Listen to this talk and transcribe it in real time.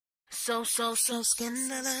So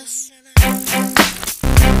scandalous.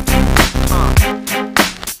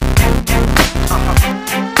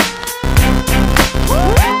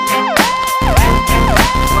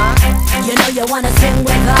 You know you wanna sing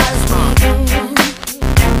with us.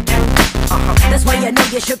 That's why you know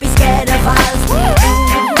you should be scared of us.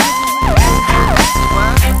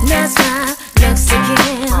 That's my looks to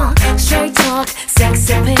kill. Straight talk, sex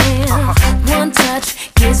appeal. One touch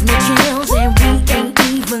gives me chills, and we ain't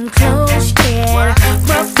even close yet.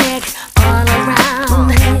 Rough neck all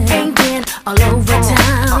around, ain't been all over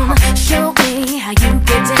town. Show me how you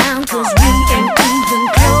get down, 'cause we ain't even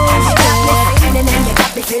close yet. And you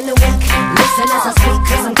got me feeling weak. Listen as I speak,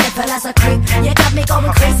 'cause I'm careful as a creep. You got me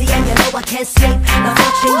going crazy and you know I can't sleep. Now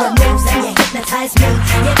watching your moves and you hypnotize me.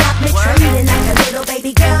 You got me trembling like a little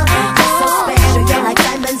baby girl. You're so special, you're like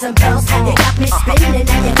diamonds and pearls. You got me spinning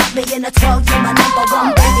and you got me in a twirl. You're my number one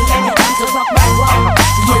baby and you're time to rock my world.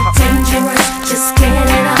 You're dangerous, just get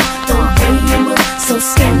it up. The way you move, so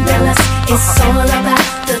scandalous. It's all about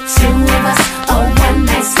the two of us. A one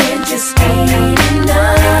night stand just ain't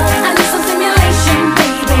enough. I need some stimulation,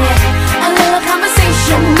 baby. A little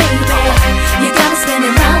conversation, maybe. You got me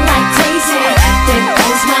spinning round like crazy. There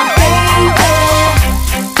goes my baby.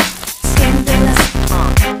 Scandalous,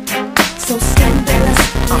 so scandalous.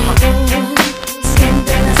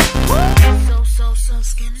 Scandalous, So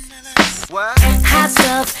scandalous. What? hot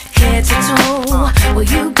stuff, head to toe. Where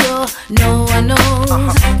you go, no one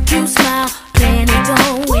knows. You smile, plenty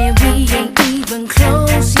dough, and we ain't even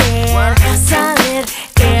close yet. Solid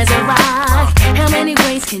as a rock. How many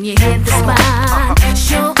ways can you hit the spot?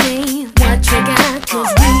 Show me what you got,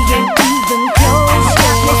 'cause we ain't even close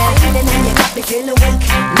yet. And you got me feeling weak.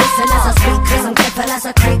 Listen as I speak, 'cause I'm careful as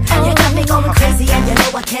a creep. You got me going crazy and you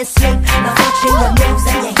know I can't sleep. Now watching your moves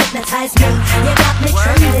and you hypnotize me. You got me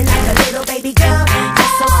trembling like a little baby girl.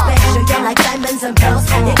 You're so special, you're like diamonds and pearls.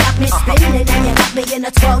 You got me spinning and you got me in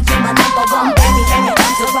a twirl. You're my number one